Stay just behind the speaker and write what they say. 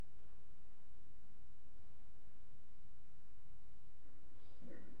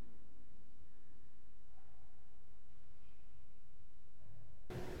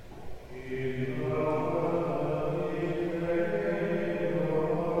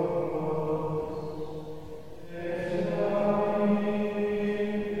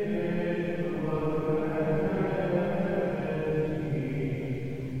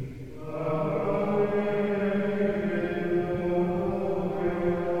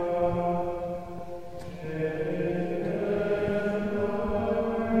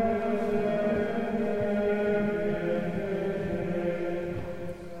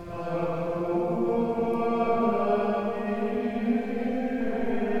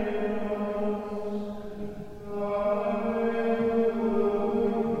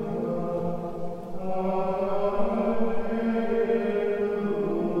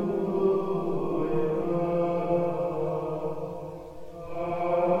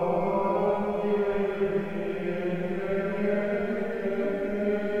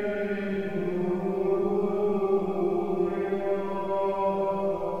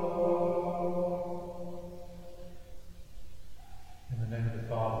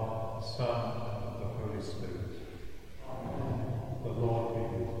Son, and of the Holy Spirit. Amen. The Lord be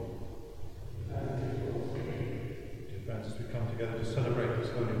with you. Dear friends, as we come together to celebrate this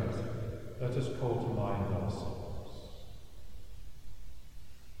Holy Mass, let us call to mind ourselves.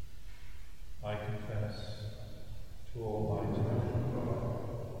 I confess to Almighty God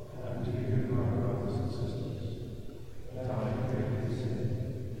and to you, my brothers and sisters, that I have greatly sinned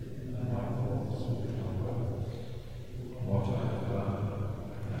in my thoughts and in my words, in what I have done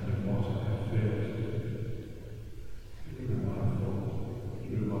and in what I have failed to do, through my fault,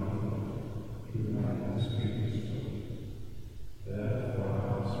 through my unscrupulous fault. Therefore I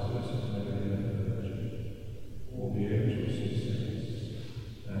ask Blessed Mary, the Virgin, all the angels and saints,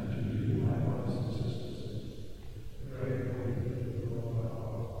 and to you, my brothers and sisters, pray for me,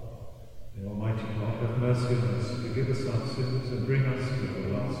 May Almighty God have mercy on us, forgive us our sins, and bring us to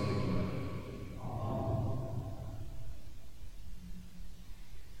everlasting life.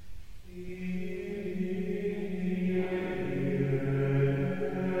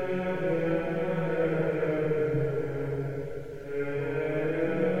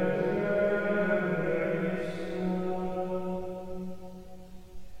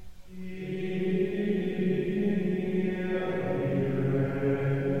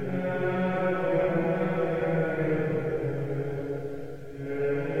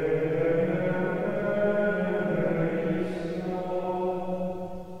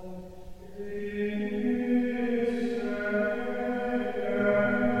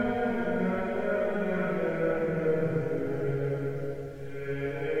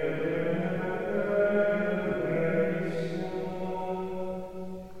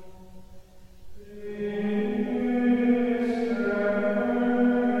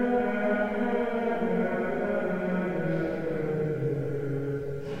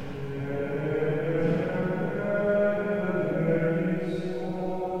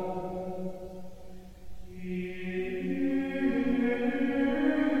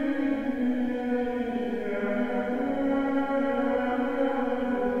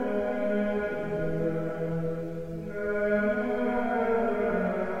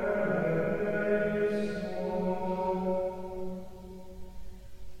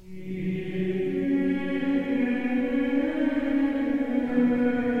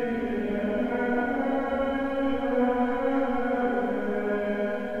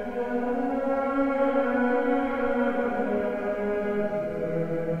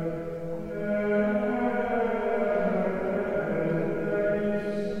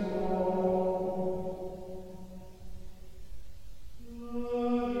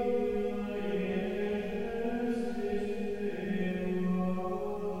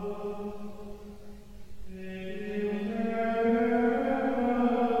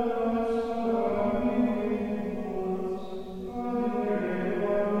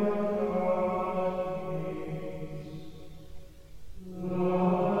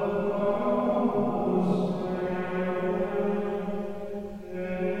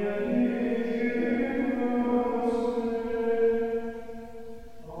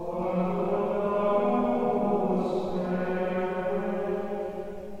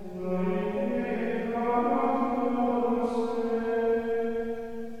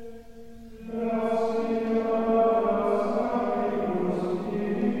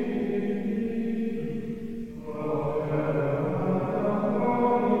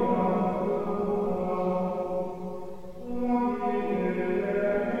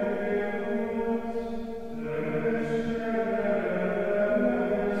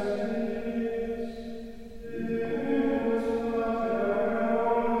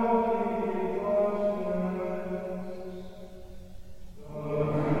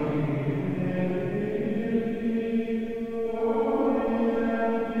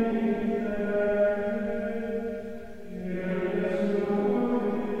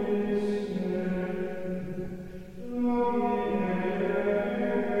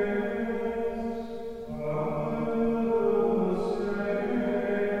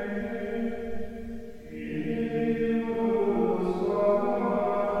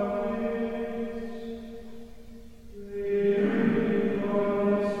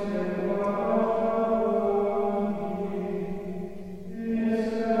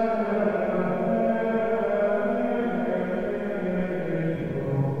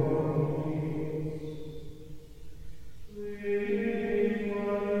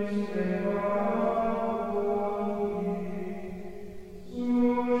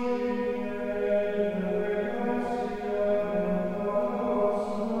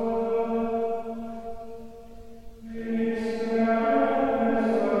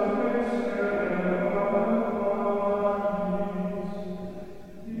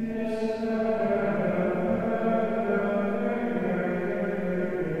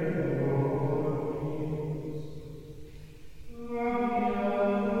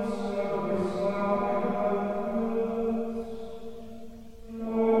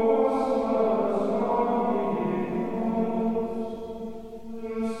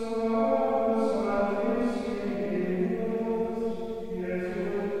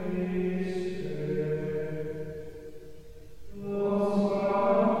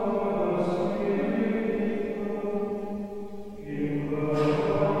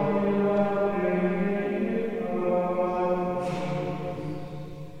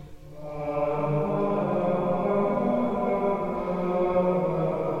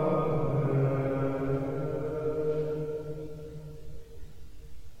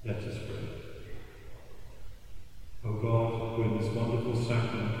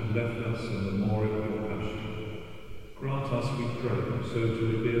 so to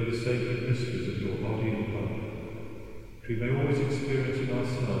reveal the sacred mysteries of your body and blood, that we may always experience in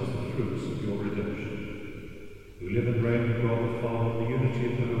ourselves the fruits of your redemption, who live and reign with God the Father in the unity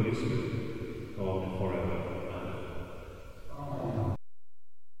of the Holy Spirit, God forever and ever. Amen.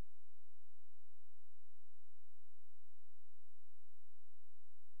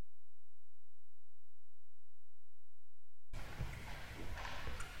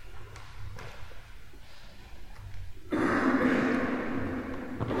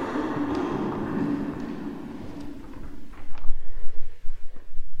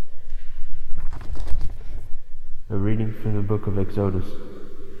 A reading from the book of Exodus.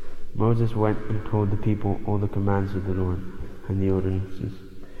 Moses went and told the people all the commands of the Lord and the ordinances.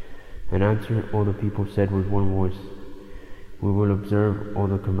 In answer, all the people said with one voice, "We will observe all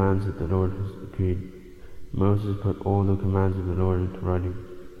the commands that the Lord has decreed." Moses put all the commands of the Lord into writing,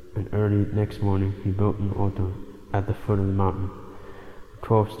 and early next morning he built an altar at the foot of the mountain,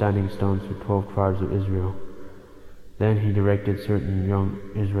 12 standing stones for 12 tribes of Israel. Then he directed certain young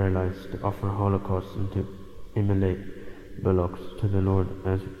Israelites to offer holocausts and to immolate bullocks to the Lord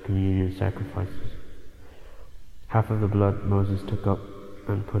as communion sacrifices. Half of the blood Moses took up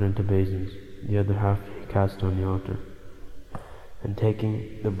and put into basins, the other half he cast on the altar. And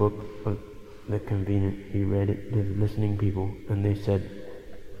taking the book of the covenant, he read it to the listening people, and they said,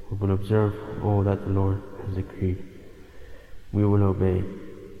 "We will observe all that the Lord has decreed. We will obey."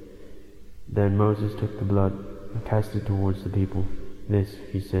 Then Moses took the blood and cast it towards the people. "This,"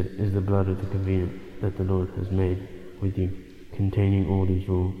 he said, "is the blood of the covenant that the Lord has made with you, containing all these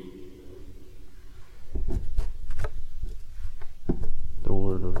rules." The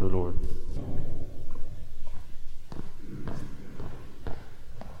word of the Lord.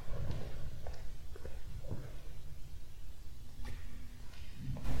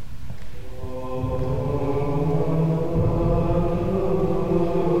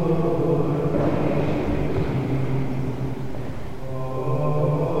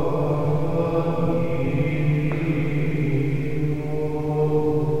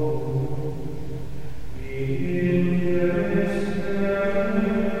 Amen.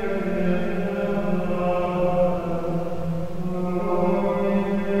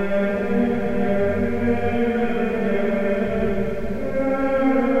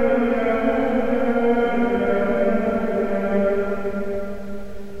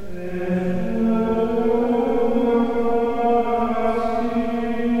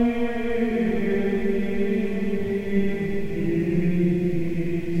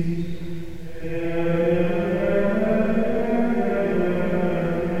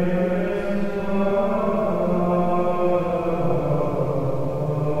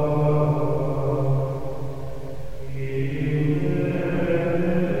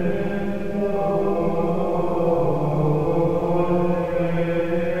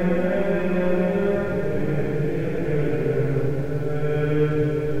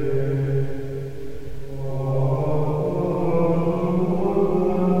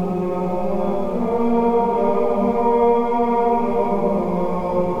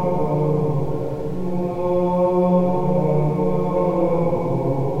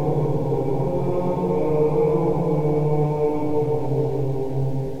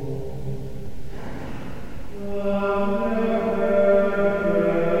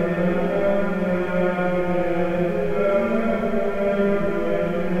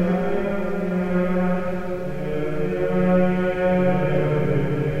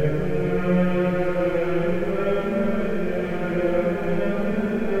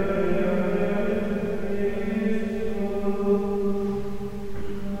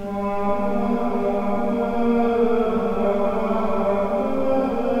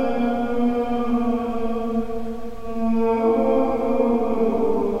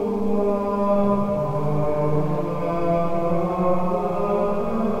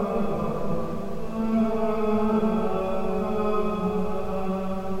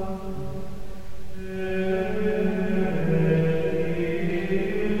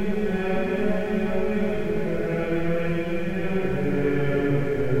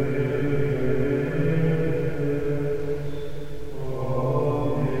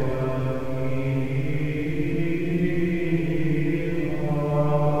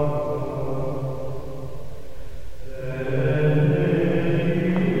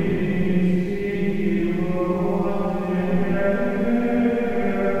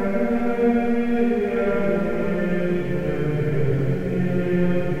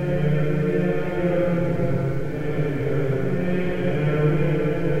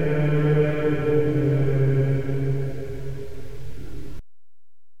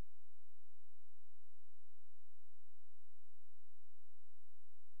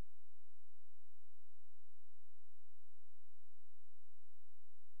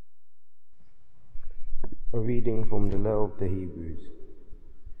 reading from the letter of the Hebrews.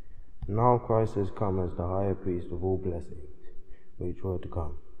 Now Christ has come as the higher priest of all blessings, which were to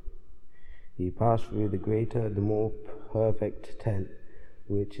come. He passed through the greater, the more perfect tent,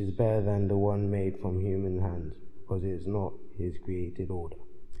 which is better than the one made from human hands, because it is not his created order.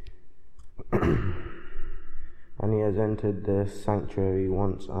 And he has entered the sanctuary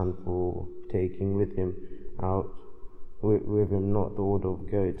once and for all, taking with him not the order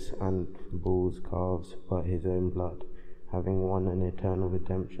of goats and bulls, calves, but his own blood, having won an eternal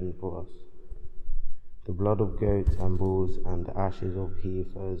redemption for us. The blood of goats and bulls and the ashes of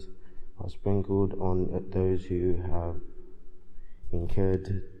heifers are sprinkled on those who have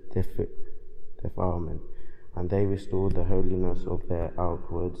incurred defilement, and they restore the holiness of their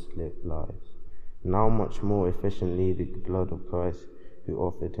outward lives. Now much more efficiently the blood of Christ, who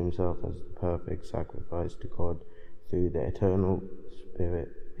offered himself as the perfect sacrifice to God through the eternal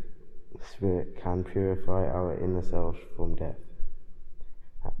Spirit can purify our inner selves from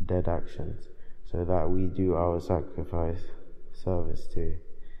dead actions, so that we do our service to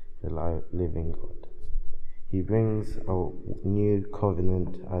the living God. He brings a new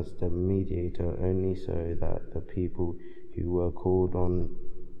covenant as the mediator, only so that the people who were called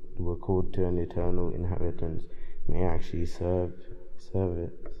to an eternal inheritance may actually serve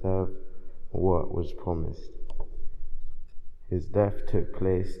what was promised. His death took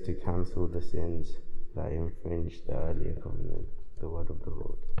place to cancel the sins that infringed the earlier covenant. The word of the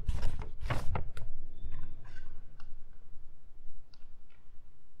Lord.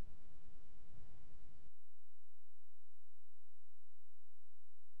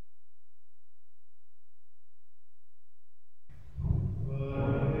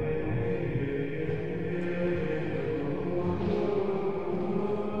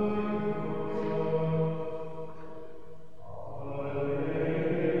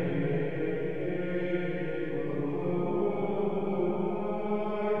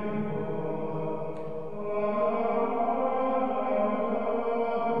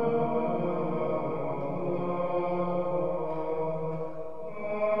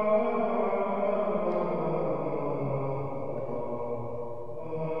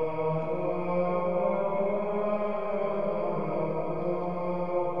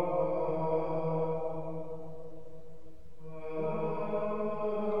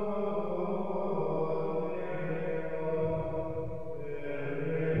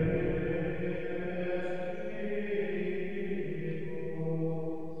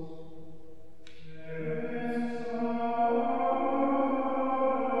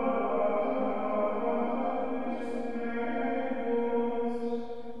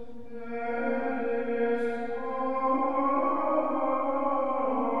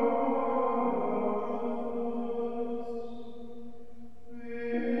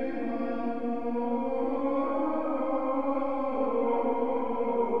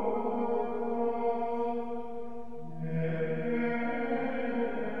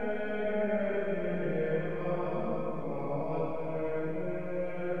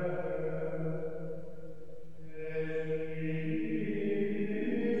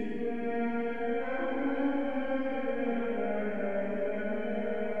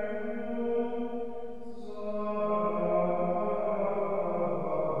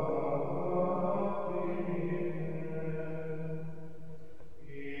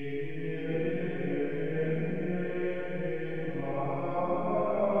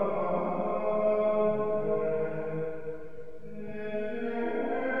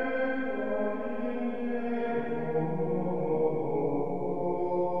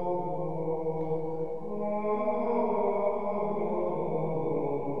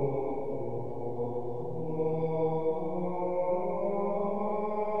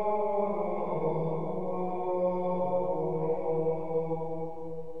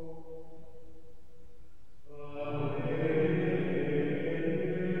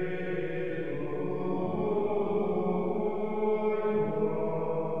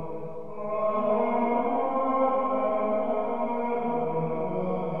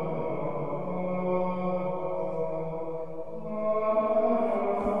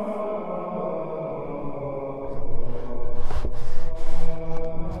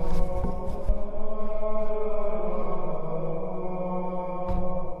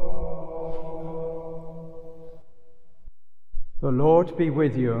 The Lord be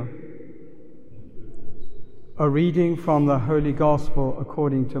with you. A reading from the Holy Gospel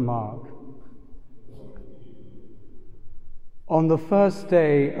according to Mark. On the first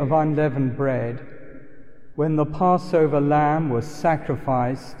day of unleavened bread, when the Passover lamb was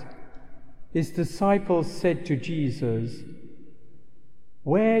sacrificed, his disciples said to Jesus,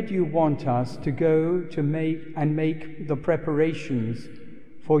 "Where do you want us to go to make the preparations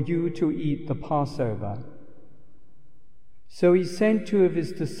for you to eat the Passover?" So he sent 2 of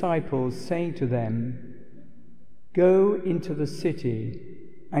his disciples, saying to them, "Go into the city,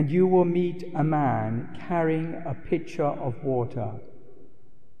 and you will meet a man carrying a pitcher of water.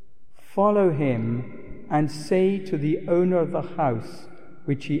 Follow him and say to the owner of the house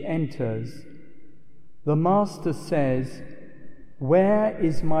which he enters, 'The master says, where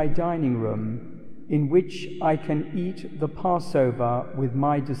is my dining room in which I can eat the Passover with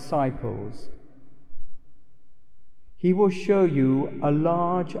my disciples?' He will show you a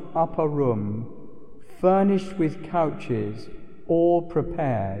large upper room, furnished with couches, all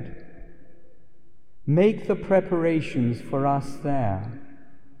prepared. Make the preparations for us there."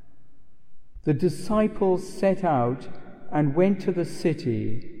 The disciples set out and went to the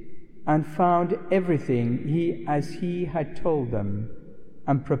city and found everything as he had told them,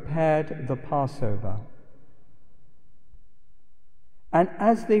 and prepared the Passover. And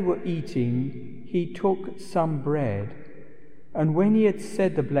as they were eating, he took some bread, and when he had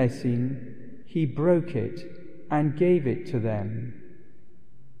said the blessing, he broke it and gave it to them.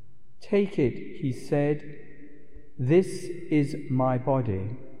 "Take it," he said, "this is my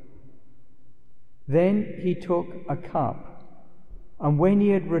body." Then he took a cup, and when he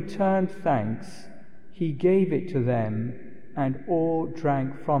had returned thanks, he gave it to them, and all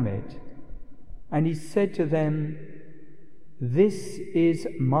drank from it. And he said to them, "This is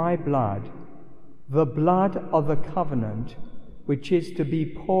my blood, the blood of the covenant, which is to be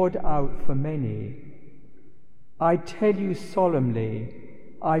poured out for many. I tell you solemnly,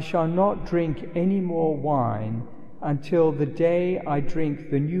 I shall not drink any more wine until the day I drink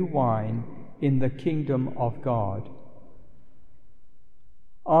the new wine in the kingdom of God."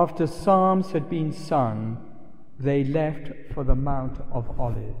 After psalms had been sung, they left for the Mount of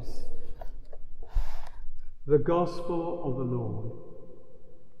Olives. The Gospel of the Lord.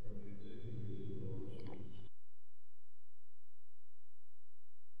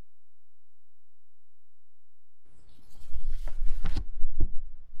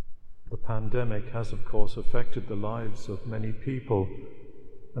 The pandemic has, of course, affected the lives of many people,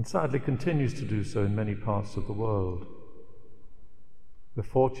 and sadly continues to do so in many parts of the world. We're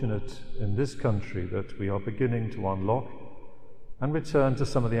fortunate in this country that we are beginning to unlock and return to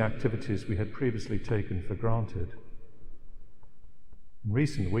some of the activities we had previously taken for granted. In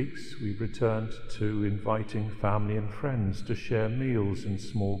recent weeks, we've returned to inviting family and friends to share meals in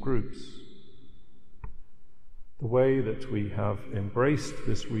small groups. The way that we have embraced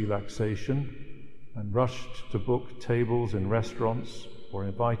this relaxation and rushed to book tables in restaurants or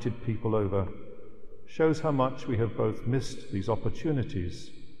invited people over shows how much we have both missed these opportunities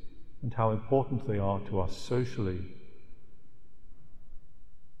and how important they are to us socially.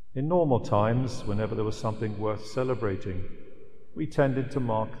 In normal times, whenever there was something worth celebrating, we tended to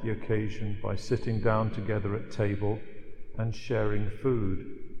mark the occasion by sitting down together at table and sharing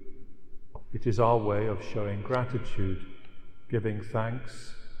food. It is our way of showing gratitude, giving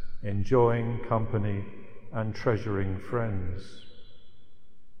thanks, enjoying company, and treasuring friends.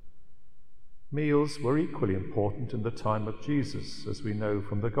 Meals were equally important in the time of Jesus, as we know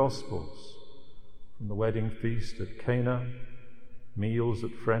from the Gospels, from the wedding feast at Cana, meals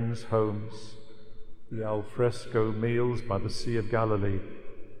at friends' homes, the al fresco meals by the Sea of Galilee,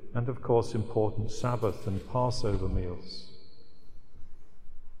 and of course important Sabbath and Passover meals.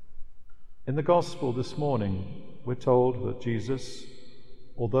 In the Gospel this morning, we're told that Jesus,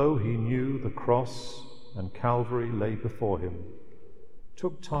 although he knew the cross and Calvary lay before him,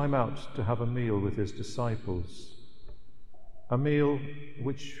 took time out to have a meal with his disciples, a meal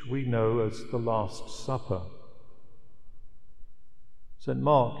which we know as the Last Supper. St.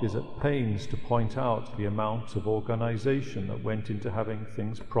 Mark is at pains to point out the amount of organization that went into having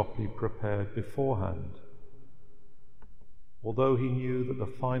things properly prepared beforehand. Although he knew that the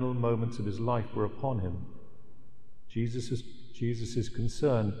final moments of his life were upon him, Jesus'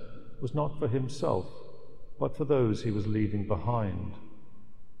 concern was not for himself, but for those he was leaving behind.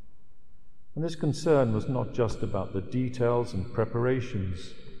 And this concern was not just about the details and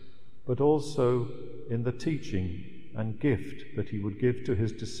preparations, but also in the teaching and gift that he would give to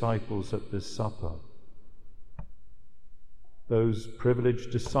his disciples at this supper. Those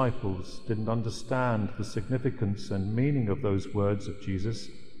privileged disciples didn't understand the significance and meaning of those words of Jesus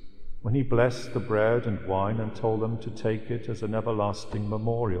when he blessed the bread and wine and told them to take it as an everlasting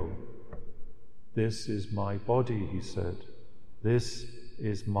memorial. "This is my body," he said. "This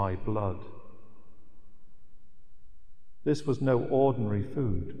is my blood." This was no ordinary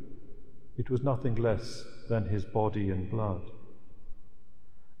food. It was nothing less than his body and blood.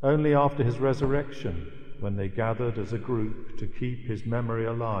 Only after his resurrection, when they gathered as a group to keep his memory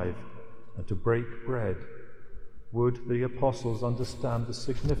alive and to break bread, would the apostles understand the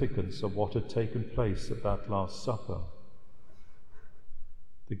significance of what had taken place at that Last Supper.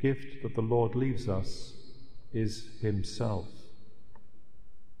 The gift that the Lord leaves us is himself.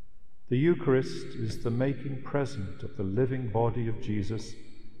 The Eucharist is the making present of the living body of Jesus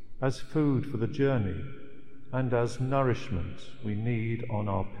as food for the journey and as nourishment we need on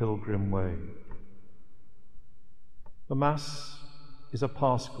our pilgrim way. The Mass is a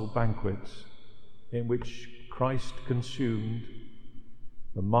Paschal banquet in which Christ consumed,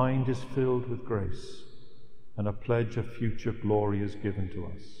 the mind is filled with grace, and a pledge of future glory is given to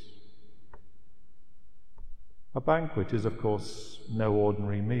us. A banquet is, of course, no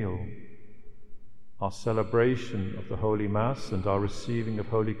ordinary meal. Our celebration of the Holy Mass and our receiving of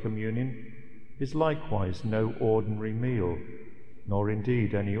Holy Communion is likewise no ordinary meal, nor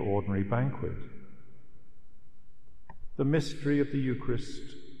indeed any ordinary banquet. The mystery of the Eucharist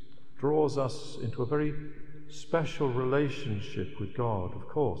draws us into a very special relationship with God, of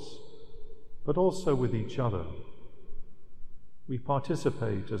course, but also with each other. We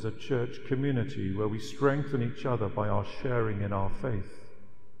participate as a church community where we strengthen each other by our sharing in our faith.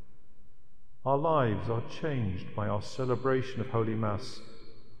 Our lives are changed by our celebration of Holy Mass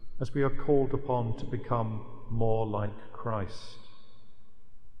as we are called upon to become more like Christ.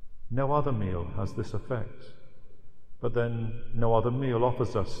 No other meal has this effect, but then no other meal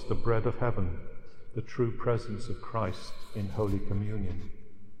offers us the bread of heaven, the true presence of Christ in Holy Communion.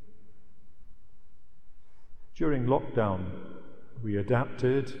 During lockdown, we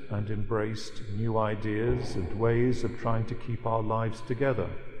adapted and embraced new ideas and ways of trying to keep our lives together,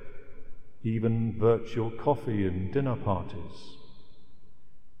 even virtual coffee and dinner parties.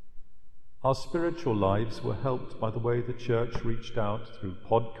 Our spiritual lives were helped by the way the Church reached out through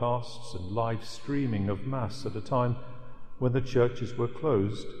podcasts and live streaming of Mass at a time when the churches were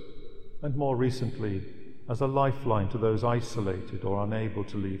closed, and more recently as a lifeline to those isolated or unable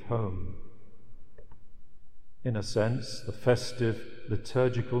to leave home. In a sense, the festive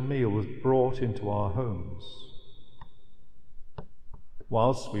liturgical meal was brought into our homes.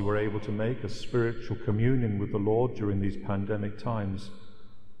 Whilst we were able to make a spiritual communion with the Lord during these pandemic times,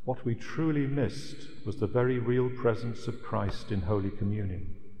 what we truly missed was the very real presence of Christ in Holy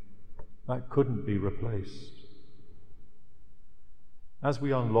Communion. That couldn't be replaced. As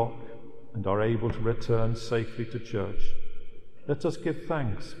we unlock and are able to return safely to church, let us give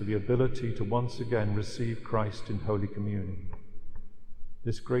thanks for the ability to once again receive Christ in Holy Communion.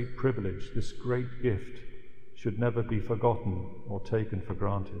 This great privilege, this great gift, should never be forgotten or taken for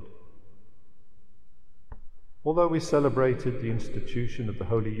granted. Although we celebrated the institution of the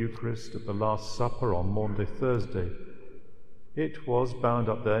Holy Eucharist at the Last Supper on Maundy Thursday, it was bound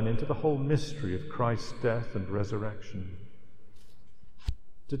up then into the whole mystery of Christ's death and resurrection.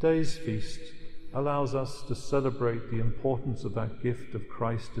 Today's feast allows us to celebrate the importance of that gift of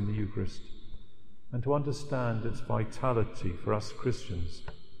Christ in the Eucharist and to understand its vitality for us Christians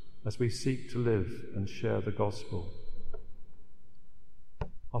as we seek to live and share the gospel.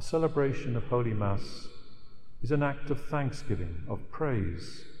 Our celebration of Holy Mass is an act of thanksgiving, of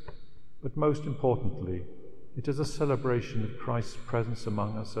praise, but most importantly, it is a celebration of Christ's presence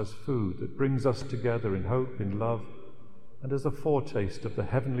among us as food that brings us together in hope, in love, and as a foretaste of the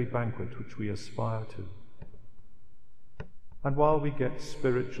heavenly banquet which we aspire to. And while we get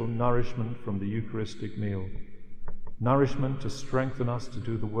spiritual nourishment from the Eucharistic meal, nourishment to strengthen us to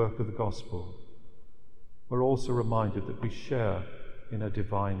do the work of the gospel, we're also reminded that we share in a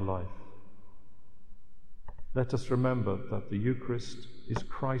divine life. Let us remember that the Eucharist is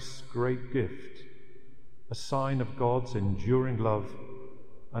Christ's great gift, a sign of God's enduring love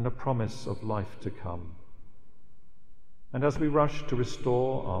and a promise of life to come. And as we rush to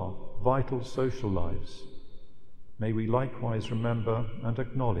restore our vital social lives, may we likewise remember and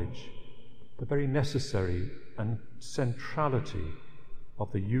acknowledge the very necessary and centrality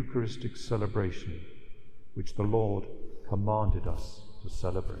of the Eucharistic celebration which the Lord commanded us to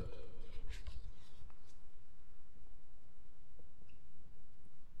celebrate.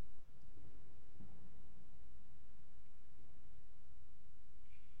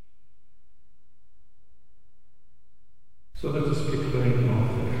 So let us proclaim our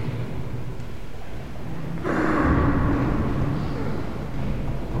faith.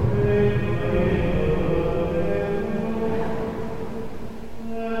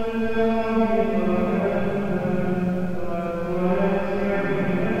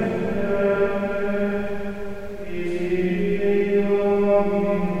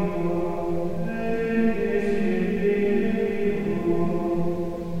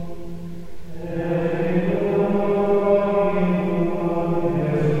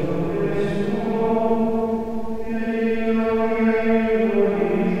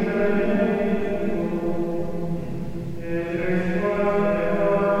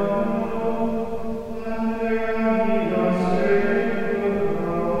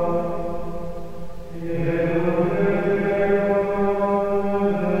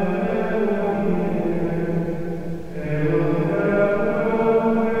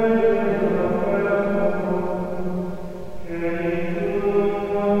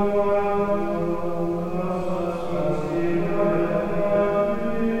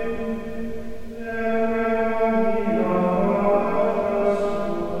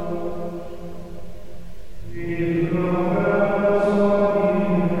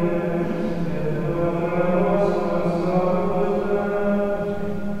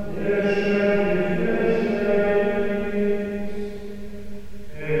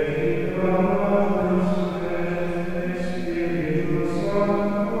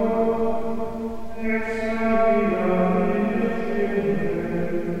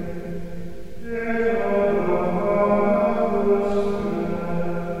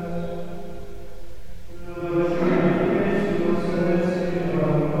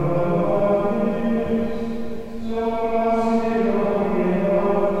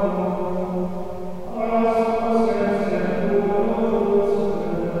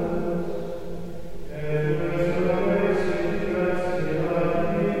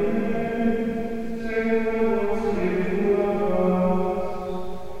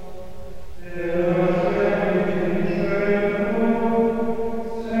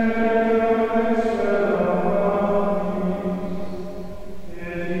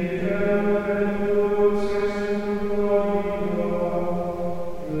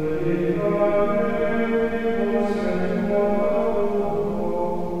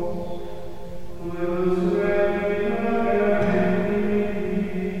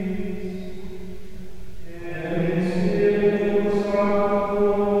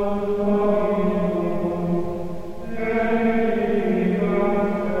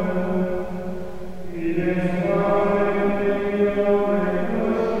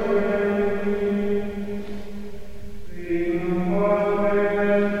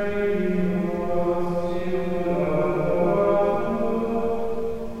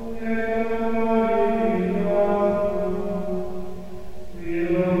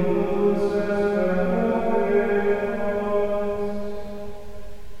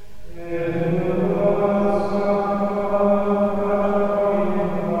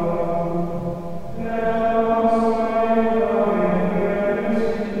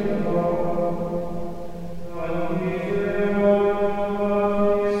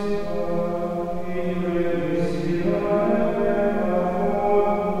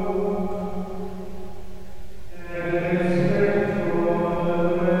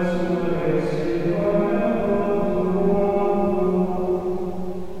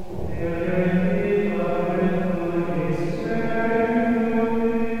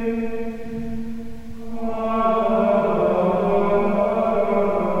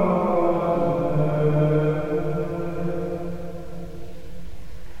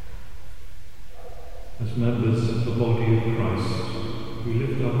 As members of the body of Christ, we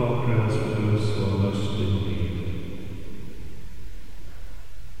lift up our prayers for those who are most in need.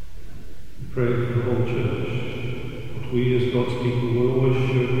 We pray for the whole church, that we as God's people will always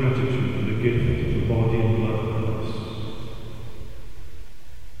show gratitude for the gift of the body and blood of Christ.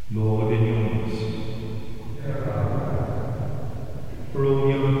 Lord, in your mercy. For all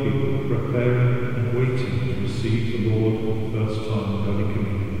young people preparing and waiting to receive the Lord for the first time in Holy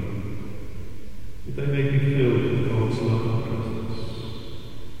Communion, that they may be filled with God's love and presence.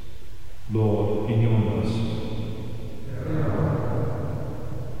 Lord, in your mercy.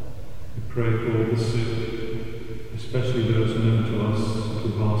 We pray for all the sick, especially those known to us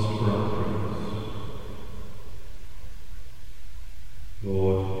who've asked for our prayers.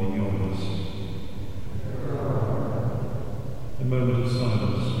 Lord, in your mercy. A moment of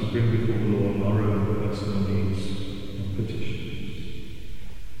silence, we bring before the Lord our own personal needs and petitions.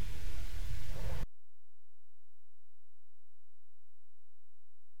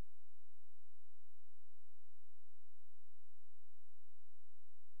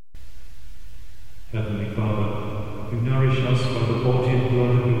 Heavenly Father, you nourish us by the body and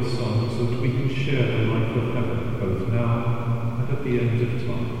blood of your Son, so that we can share the life of heaven, both now and at the end of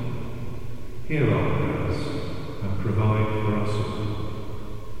time. Hear our prayers and provide for us all.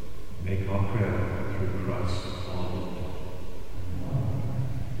 Make our prayer through Christ our Lord.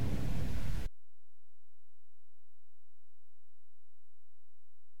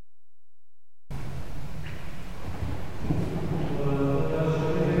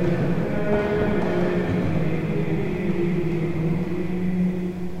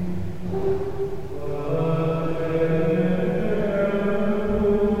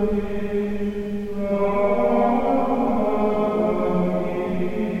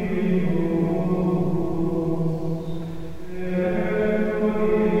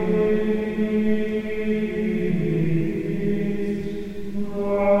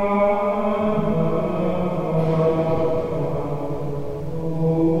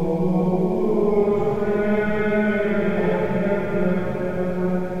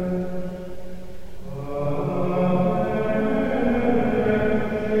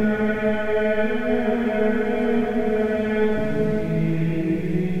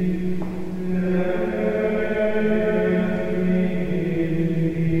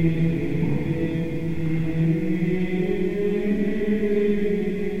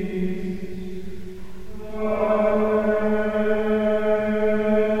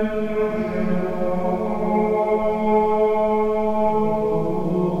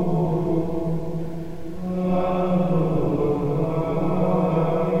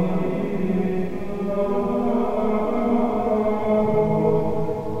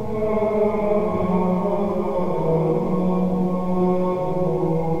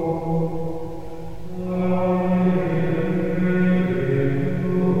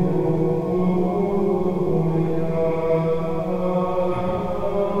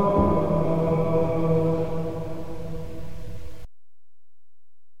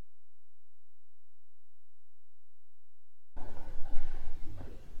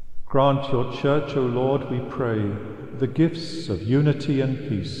 Grant your church, O Lord, we pray, the gifts of unity and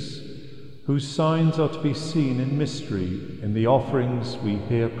peace, whose signs are to be seen in mystery in the offerings we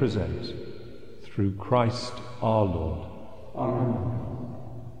here present. Through Christ our Lord. Amen.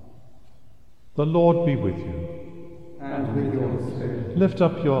 The Lord be with you. And with your spirit. Lift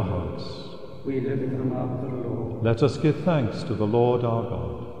up your hearts. we lift them up to the Lord. Let us give thanks to the Lord our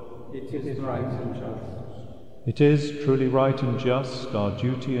God. It is right and just. It is truly right and just, our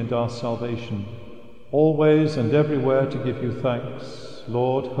duty and our salvation, always and everywhere to give you thanks,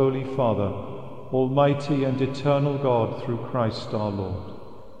 Lord, Holy Father, Almighty and eternal God, through Christ our Lord.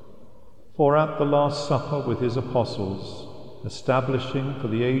 For at the Last Supper with his apostles, establishing for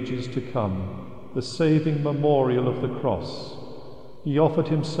the ages to come the saving memorial of the cross, he offered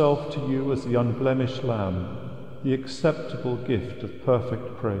himself to you as the unblemished Lamb, the acceptable gift of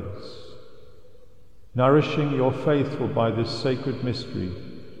perfect praise. Nourishing your faithful by this sacred mystery,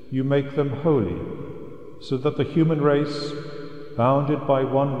 you make them holy, so that the human race, bounded by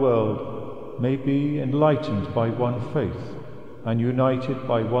one world, may be enlightened by one faith and united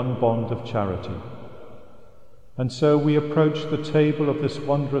by one bond of charity. And so we approach the table of this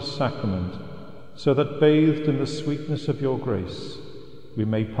wondrous sacrament, so that bathed in the sweetness of your grace, we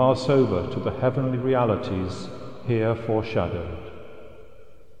may pass over to the heavenly realities here foreshadowed.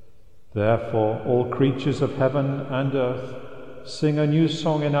 Therefore, all creatures of heaven and earth sing a new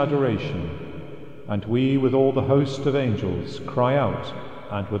song in adoration, and we, with all the host of angels, cry out,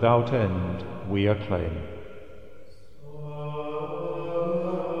 and without end we acclaim.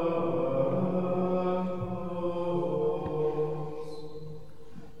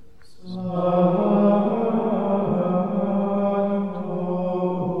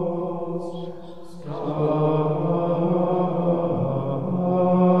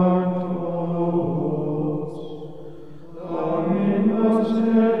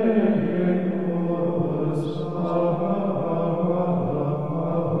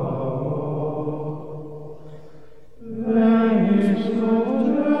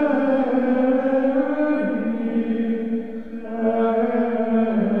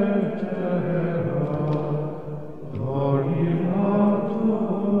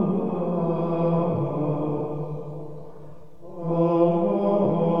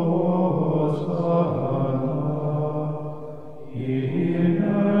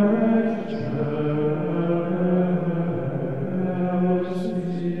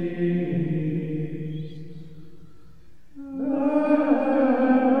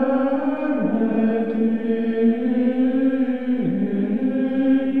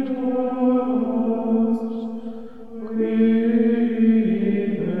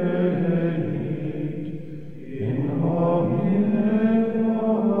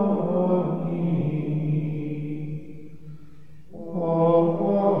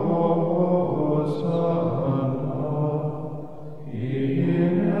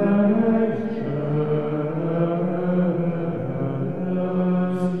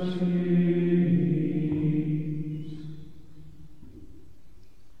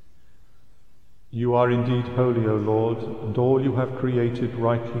 You are indeed holy, O Lord, and all you have created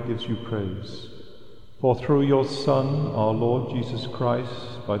rightly gives you praise. For through your Son, our Lord Jesus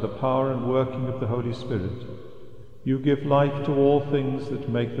Christ, by the power and working of the Holy Spirit, you give life to all things that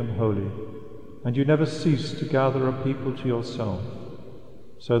make them holy, and you never cease to gather a people to yourself,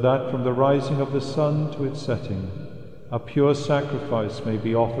 so that from the rising of the sun to its setting, a pure sacrifice may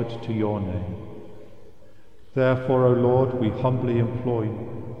be offered to your name. Therefore, O Lord, we humbly implore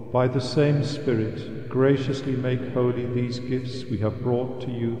you, by the same Spirit, graciously make holy these gifts we have brought to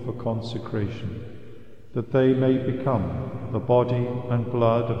you for consecration, that they may become the body and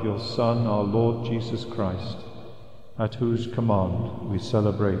blood of your Son, our Lord Jesus Christ, at whose command we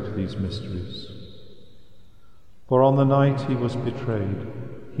celebrate these mysteries. For on the night he was betrayed,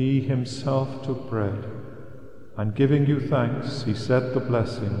 he himself took bread, and giving you thanks, he said the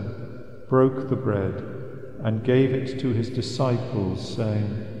blessing, broke the bread, and gave it to his disciples,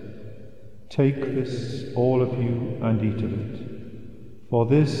 saying, "Take this, all of you, and eat of it, for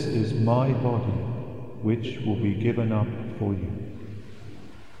this is my body, which will be given up for you."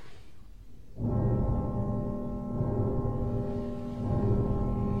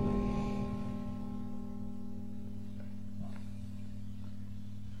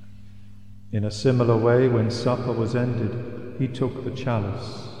 In a similar way, when supper was ended, he took the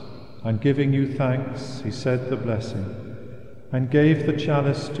chalice, and giving you thanks, he said the blessing, and gave the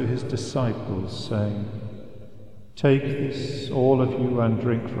chalice to his disciples, saying, "Take this, all of you, and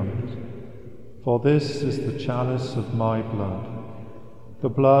drink from it, for this is the chalice of my blood, the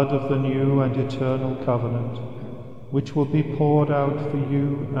blood of the new and eternal covenant, which will be poured out for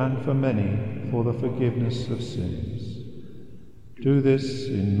you and for many for the forgiveness of sins. Do this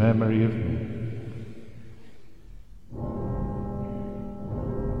in memory of me."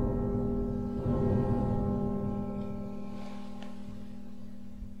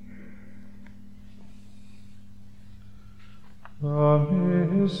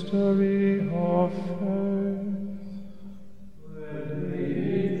 Amen. mystery of faith.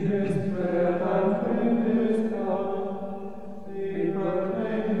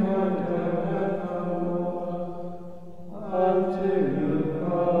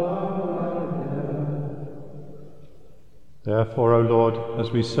 Therefore, O Lord,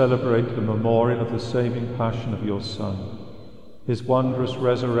 as we celebrate the memorial of the saving passion of your Son, his wondrous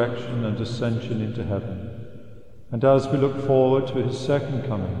resurrection and ascension into heaven, and as we look forward to his second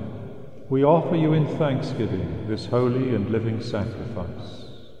coming, we offer you in thanksgiving this holy and living sacrifice.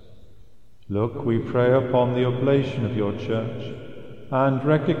 Look, we pray, upon the oblation of your church, and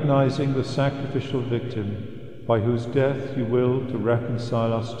recognizing the sacrificial victim by whose death you willed to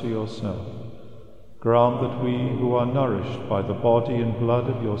reconcile us to yourself, grant that we who are nourished by the body and blood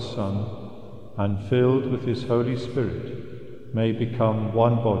of your Son and filled with his Holy Spirit may become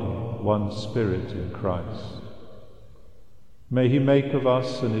one body, one spirit in Christ. May he make of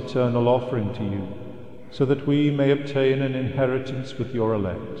us an eternal offering to you, so that we may obtain an inheritance with your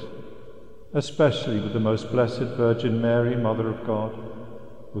elect, especially with the most blessed Virgin Mary, Mother of God,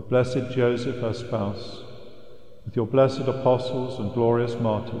 with blessed Joseph, her spouse, with your blessed apostles and glorious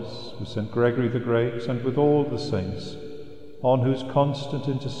martyrs, with St. Gregory the Great, and with all the saints, on whose constant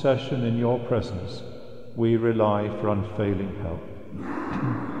intercession in your presence we rely for unfailing help.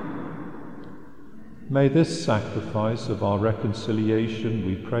 May this sacrifice of our reconciliation,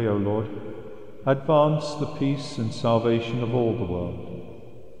 we pray, O Lord, advance the peace and salvation of all the world.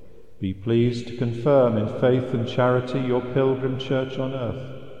 Be pleased to confirm in faith and charity your pilgrim church on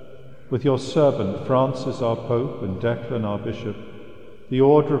earth, with your servant Francis our Pope and Declan our Bishop, the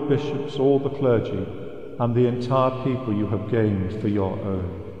order of bishops, all the clergy, and the entire people you have gained for your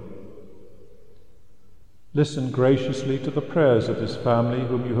own. Listen graciously to the prayers of this family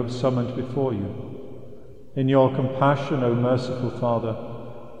whom you have summoned before you. In your compassion, O merciful Father,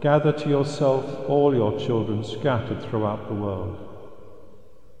 gather to yourself all your children scattered throughout the world.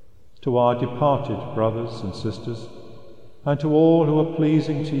 To our departed brothers and sisters, and to all who are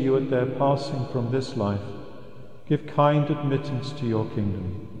pleasing to you at their passing from this life, give kind admittance to your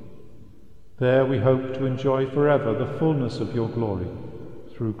kingdom. There we hope to enjoy forever the fullness of your glory,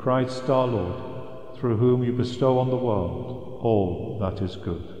 through Christ our Lord, through whom you bestow on the world all that is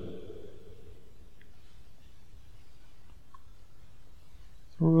good.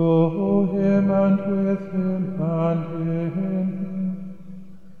 Through him and with him and in him,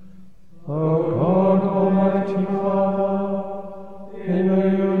 O God, Almighty Father, in the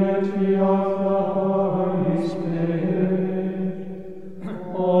unity of the Holy Spirit,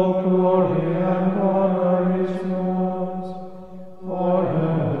 all glory and honor is yours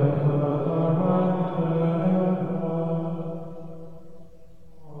forever and ever.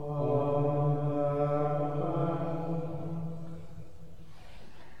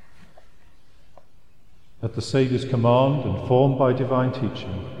 At the Saviour's command and formed by divine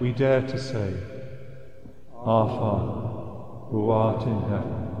teaching, we dare to say, Our Father, who art in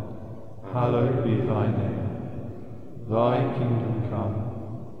heaven, hallowed be thy name. Thy kingdom come,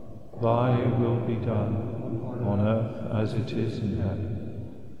 thy will be done, on earth as it is in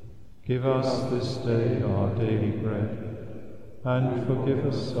heaven. Give us this day our daily bread, and forgive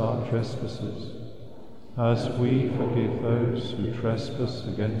us our trespasses, as we forgive those who trespass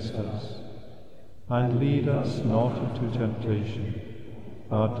against us. And lead us not into temptation,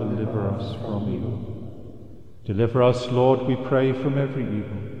 but deliver us from evil. Deliver us, Lord, we pray, from every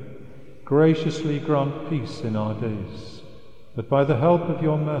evil. Graciously grant peace in our days, that by the help of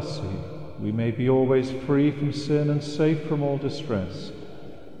your mercy we may be always free from sin and safe from all distress,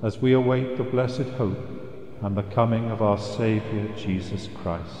 as we await the blessed hope and the coming of our Saviour, Jesus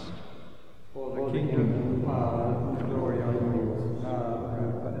Christ. For the kingdom, power, and glory are yours, now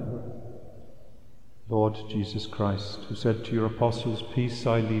and forever. Lord Jesus Christ, who said to your apostles, Peace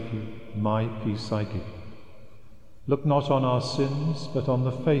I leave you, my peace I give you, look not on our sins, but on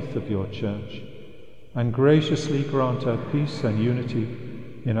the faith of your church, and graciously grant her peace and unity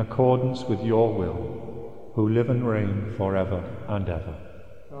in accordance with your will, who live and reign forever and ever.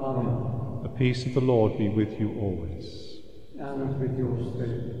 Amen. The peace of the Lord be with you always. And with your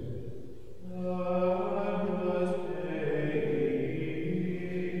spirit.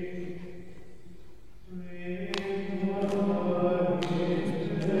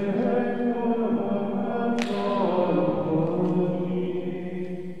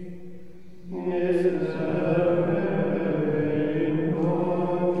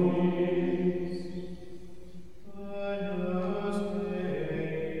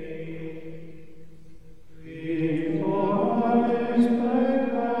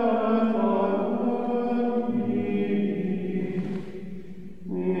 Praise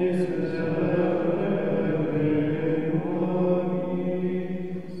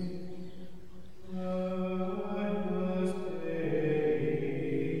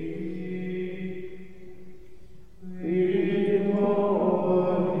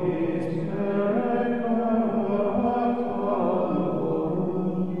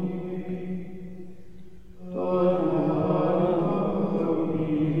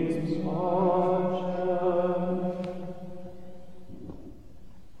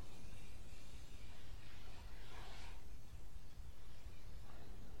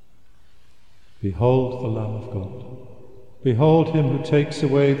Behold the Lamb of God. Behold him who takes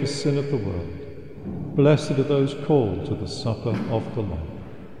away the sin of the world. Blessed are those called to the supper of the Lamb.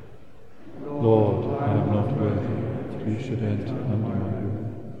 Lord, I am not worthy that you should enter under my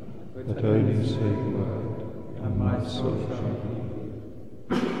roof, but only say the word, and my soul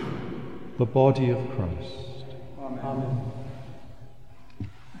shall be. The body of Christ. Amen.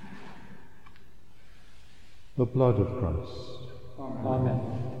 The blood of Christ.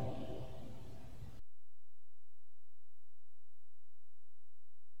 Amen.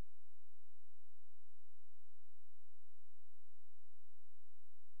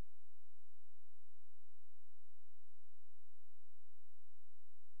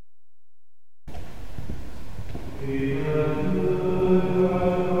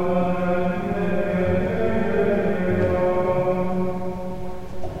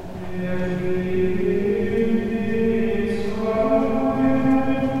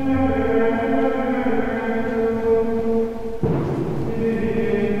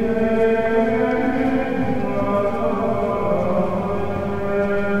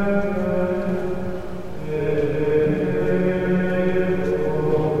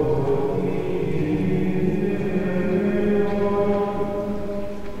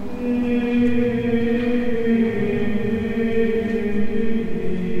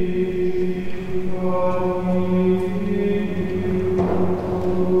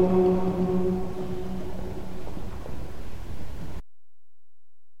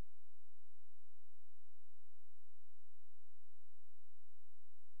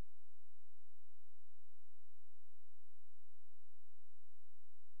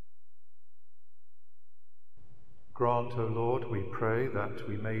 Grant, O Lord, we pray, that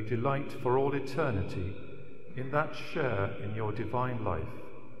we may delight for all eternity in that share in your divine life,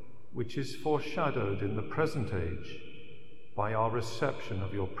 which is foreshadowed in the present age by our reception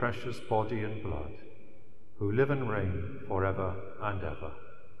of your precious body and blood, who live and reign forever and ever.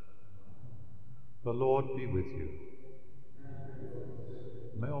 The Lord be with you.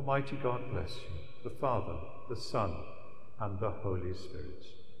 May Almighty God bless you, the Father, the Son, and the Holy Spirit.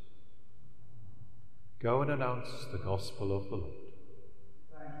 Go and announce the gospel of the Lord.